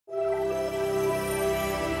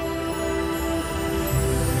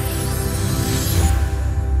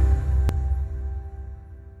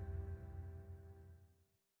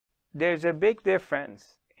there's a big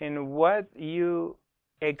difference in what you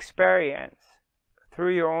experience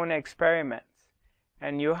through your own experiments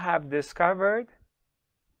and you have discovered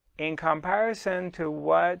in comparison to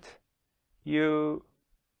what you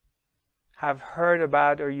have heard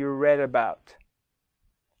about or you read about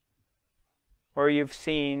or you've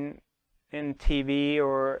seen in TV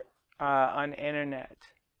or on internet.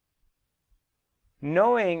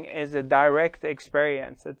 Knowing is a direct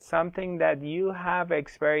experience. It's something that you have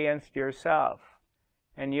experienced yourself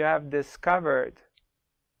and you have discovered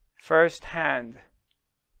firsthand.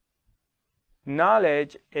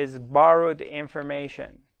 Knowledge is borrowed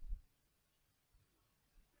information.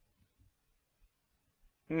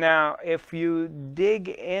 Now, if you dig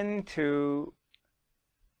into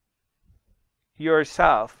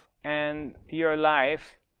yourself and your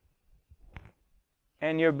life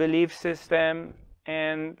and your belief system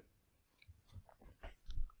and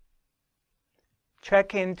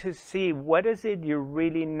check in to see what is it you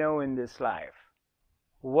really know in this life.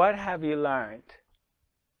 What have you learned?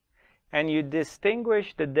 And you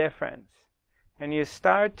distinguish the difference. And you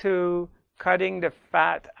start to cutting the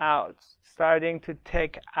fat out, starting to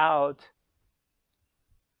take out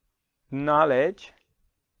knowledge,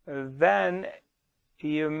 then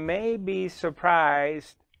you may be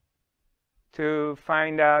surprised to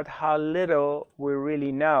find out how little we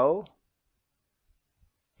really know,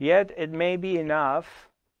 yet it may be enough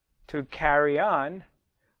to carry on,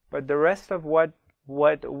 but the rest of what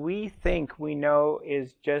we think we know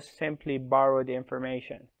is just simply borrowed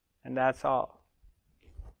information, and that's all.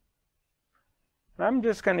 I'm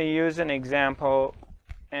just going to use an example,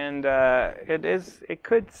 and it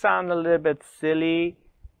could sound a little bit silly,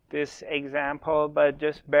 this example, but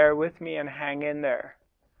just bear with me and hang in there.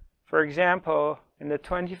 For example, in the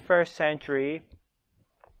 21st century,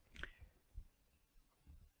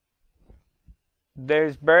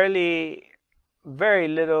 there's very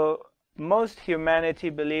little. Most humanity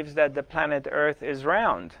believes that the planet Earth is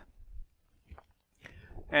round.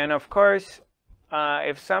 And of course,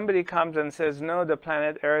 if somebody comes and says, no, the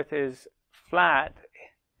planet Earth is flat,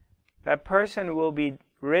 that person will be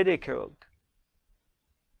ridiculed.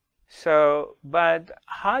 So, but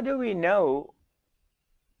how do we know?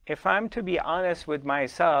 If I'm to be honest with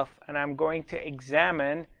myself and I'm going to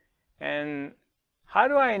examine, and how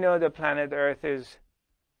do I know the planet Earth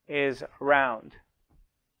is round?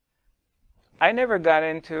 I never got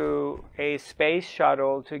into a space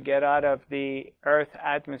shuttle to get out of the Earth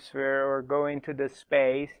atmosphere or go into the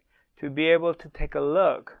space to be able to take a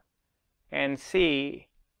look and see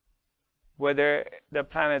whether the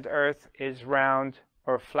planet Earth is round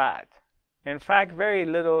or flat. In fact, very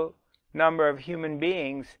little number of human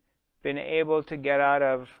beings been able to get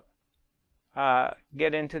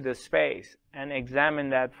into the space and examine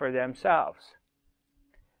that for themselves.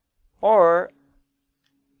 Or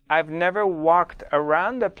I've never walked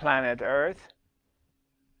around the planet Earth,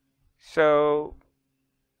 so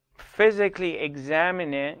physically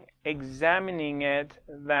examining it,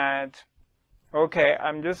 that okay,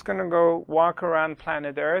 I'm just going to go walk around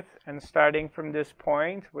planet Earth, and starting from this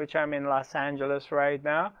point, which I'm in Los Angeles right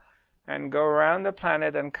now, and go around the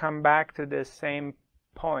planet and come back to this same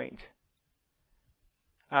point.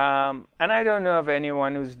 And I don't know of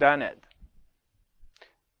anyone who's done it.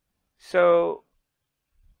 So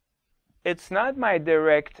it's not my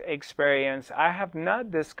direct experience. I have not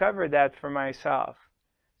discovered that for myself.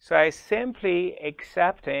 So I simply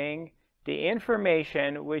accepting the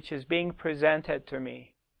information which is being presented to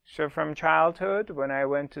me. So from childhood, when I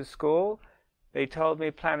went to school, they told me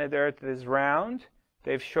planet Earth is round.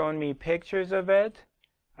 They've shown me pictures of it.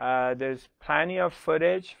 There's plenty of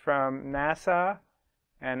footage from NASA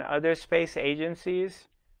and other space agencies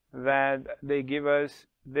that they give us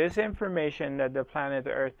this information that the planet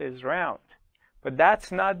Earth is round. But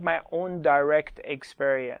that's not my own direct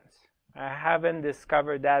experience. I haven't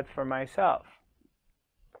discovered that for myself.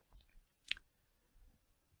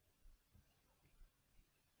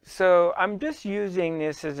 So I'm just using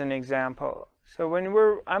this as an example. So when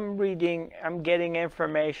I'm getting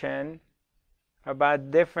information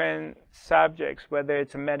about different subjects, whether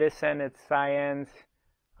it's medicine, it's science,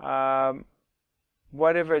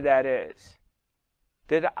 whatever that is.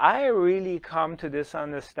 Did I really come to this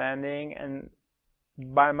understanding and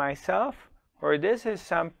by myself, or this is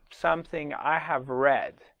something I have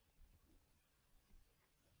read?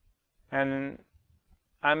 And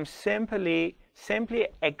I'm simply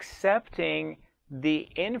accepting the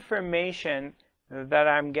information that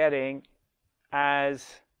I'm getting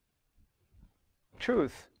as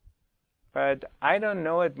truth, but I don't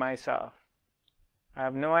know it myself. I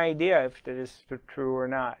have no idea if it is true or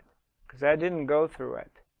not, because I didn't go through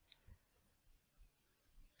it.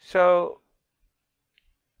 So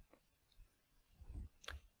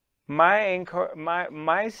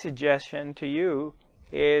my suggestion to you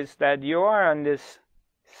is that you are on this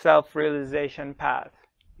self-realization path.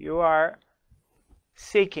 You are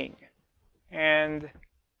seeking, and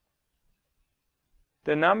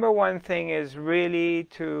the number one thing is really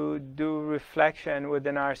to do reflection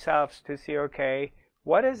within ourselves to see, okay,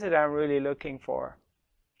 what is it I'm really looking for?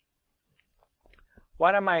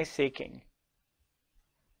 What am I seeking?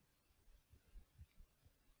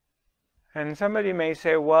 And somebody may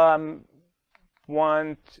say, well, I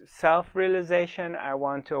want self-realization, I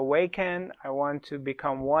want to awaken, I want to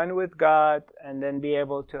become one with God, and then be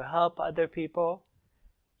able to help other people.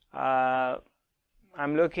 I'm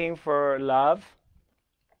looking for love.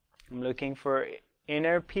 I'm looking for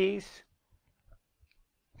inner peace.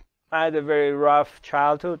 I had a very rough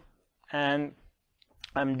childhood, and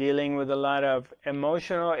I'm dealing with a lot of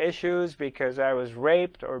emotional issues because I was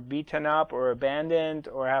raped or beaten up or abandoned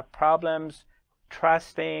or have problems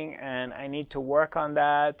trusting, and I need to work on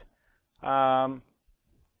that.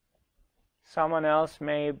 Someone else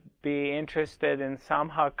may be interested in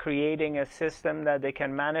somehow creating a system that they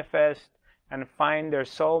can manifest and find their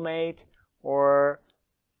soulmate, or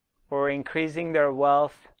increasing their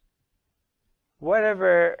wealth.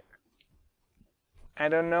 Whatever, I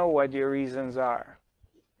don't know what your reasons are.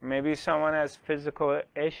 Maybe someone has physical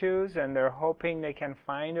issues and they're hoping they can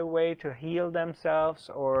find a way to heal themselves,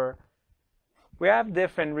 or we have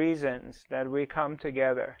different reasons that we come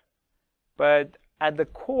together. But at the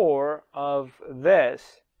core of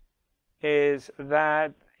this is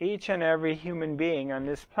that each and every human being on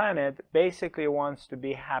this planet basically wants to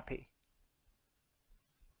be happy.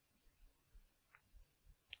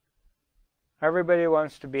 Everybody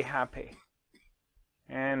wants to be happy.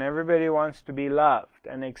 And everybody wants to be loved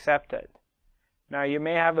and accepted. Now, you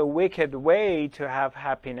may have a wicked way to have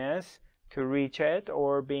happiness, to reach it,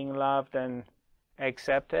 or being loved and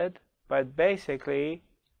accepted, but basically,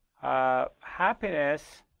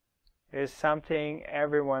 happiness is something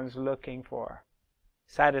everyone's looking for.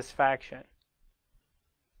 Satisfaction,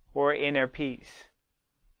 or inner peace.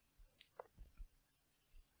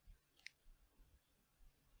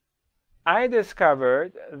 I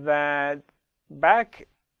discovered that back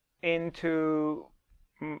into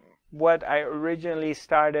what I originally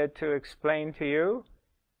started to explain to you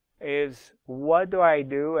is, what do I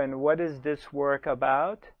do and what is this work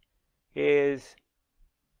about, is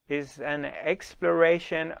an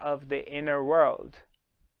exploration of the inner world.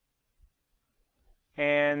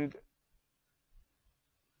 And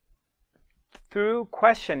through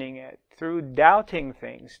questioning it, through doubting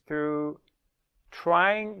things, through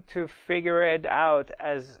trying to figure it out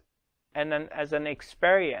as an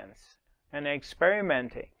experience and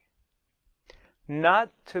experimenting,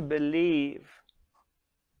 not to believe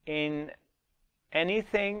in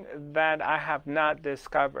anything that I have not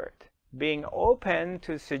discovered, being open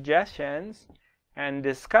to suggestions and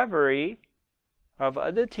discovery of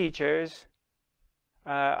other teachers,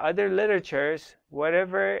 other literatures,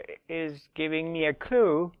 whatever is giving me a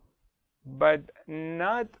clue, but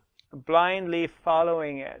not blindly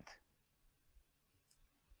following it.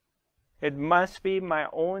 It must be my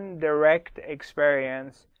own direct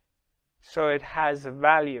experience, so it has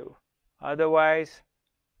value. Otherwise,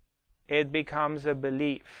 it becomes a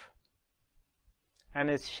belief. And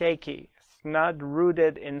it's shaky. It's not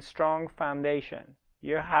rooted in strong foundation.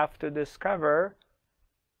 You have to discover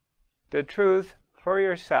the truth for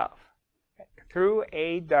yourself through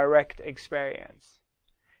a direct experience.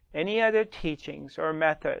 Any other teachings or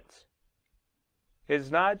methods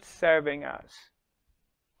is not serving us.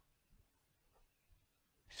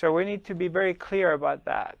 So we need to be very clear about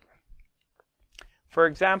that. For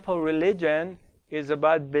example, religion is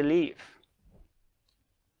about belief.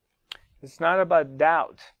 It's not about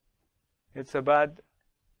doubt. It's about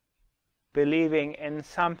believing in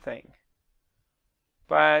something.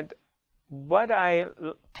 But what I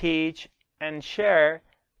teach and share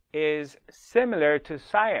is similar to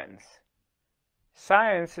science.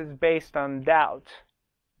 Science is based on doubt.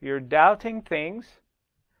 You're doubting things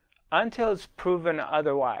until it's proven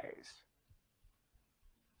otherwise.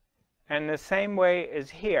 And the same way is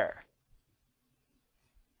here.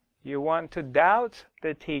 You want to doubt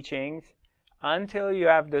the teachings until you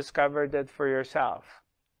have discovered it for yourself.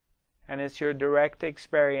 And it's your direct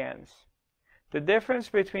experience. The difference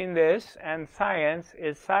between this and science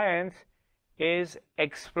is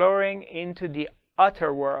exploring into the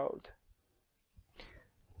outer world.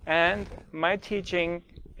 And my teaching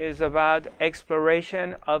is about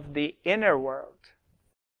exploration of the inner world.